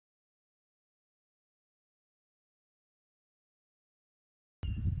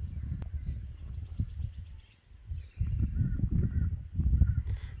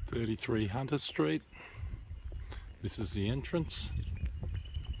33 Hunter Street. This is the entrance.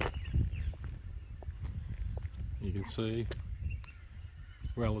 You can see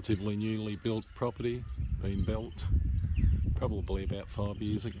relatively newly built property, been built probably about 5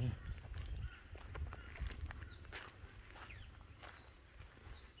 years ago.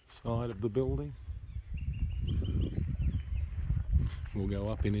 Side of the building. We'll go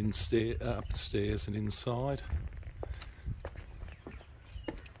up and upstairs and inside.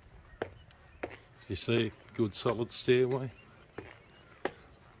 You see, good solid stairway.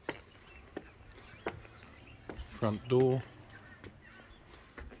 Front door.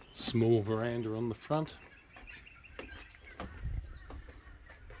 Small veranda on the front.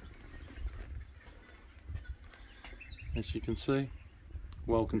 As you can see,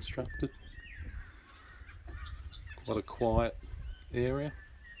 well constructed. Quite a quiet area.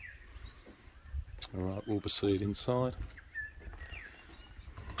 Alright, we'll proceed inside.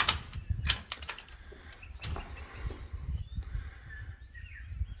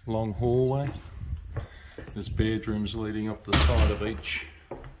 Long hallway. There's bedrooms leading up the side of each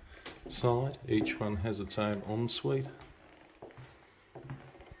side. Each one has its own ensuite.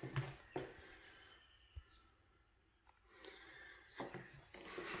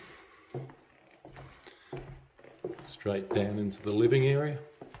 Straight down into the living area.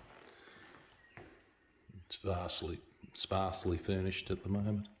 It's sparsely furnished at the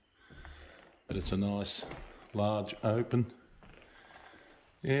moment, but it's a nice, large, open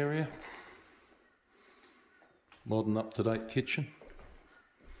area. Modern, up-to-date kitchen.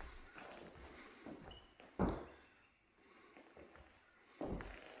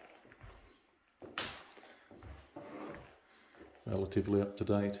 Relatively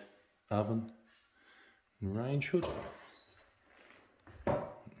up-to-date oven and range hood.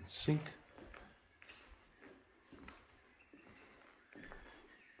 Sink.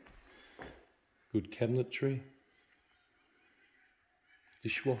 Good cabinetry.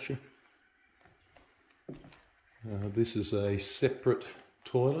 Dishwasher. This is a separate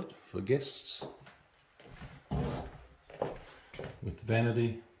toilet for guests with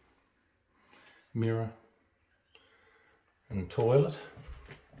vanity, mirror and toilet.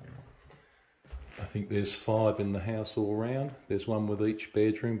 I think there's 5 in the house all round. There's one with each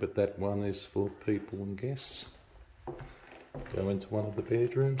bedroom, but that one is for people and guests. Go into one of the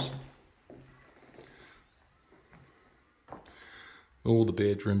bedrooms. All the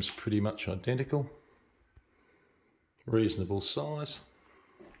bedrooms are pretty much identical. Reasonable size.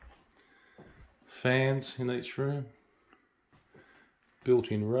 Fans in each room.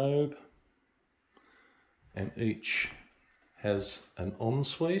 Built-in robe. And each has an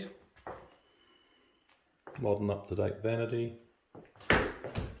ensuite. Modern, up-to-date vanity,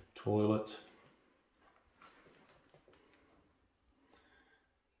 toilet,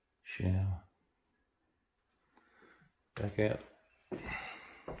 shower. Back out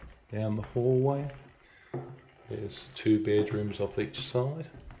down the hallway. There's 2 bedrooms off each side.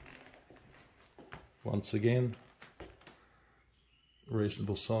 Once again,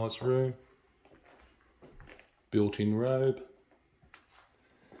 reasonable size room, built-in robe,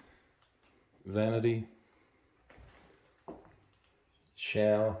 vanity,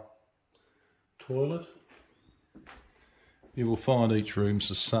 shower, toilet. You will find each room's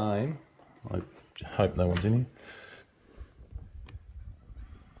the same. I hope no one's in here.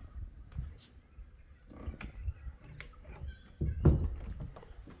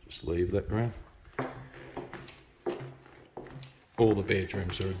 Just leave that room. All the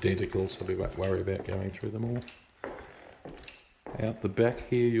bedrooms are identical, so we won't worry about going through them all. Out the back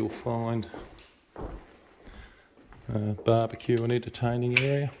here you'll find barbecue and entertaining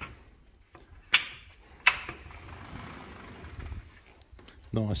area.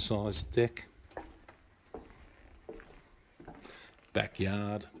 Nice sized deck.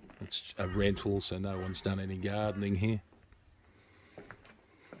 Backyard. It's a rental, so no one's done any gardening here.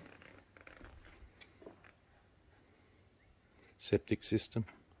 Septic system.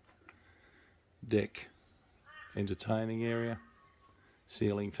 Deck. Entertaining area.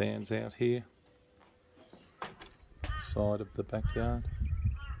 Ceiling fans out here. Side of the backyard.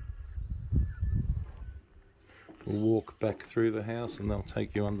 We'll walk back through the house and they'll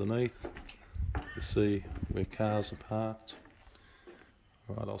take you underneath to see where cars are parked.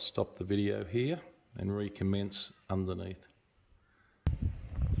 Right, I'll stop the video here and recommence underneath.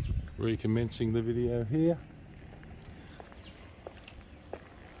 Recommencing the video here.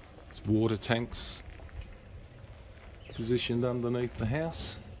 There's water tanks positioned underneath the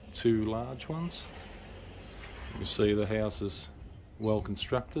house, 2 large ones. You see the house is well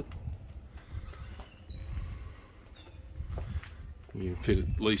constructed. You fit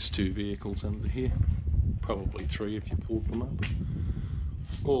at least 2 vehicles under here, probably 3 if you pulled them up.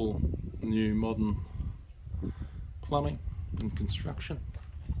 All new modern plumbing and construction.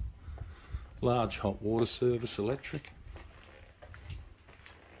 Large hot water service, electric.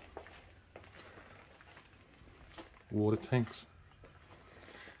 Water tanks.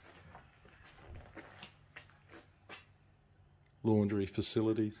 Laundry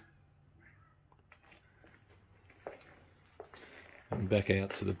facilities. And back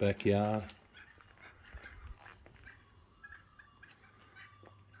out to the backyard.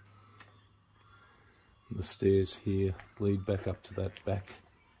 And the stairs here lead back up to that back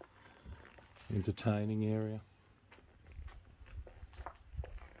entertaining area.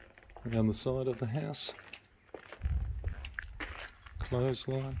 Around the side of the house.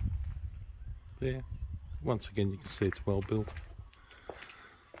 Clothesline there. Once again, you can see it's well built.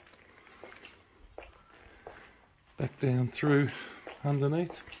 Back down through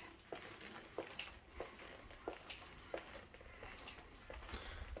underneath.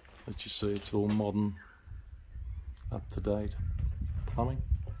 As you see, it's all modern, up-to-date plumbing.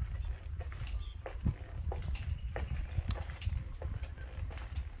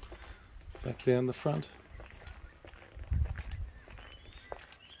 Back down the front.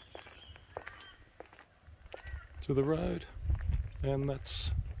 To the road, and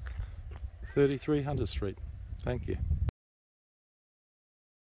that's 33 Hunter Street. Thank you.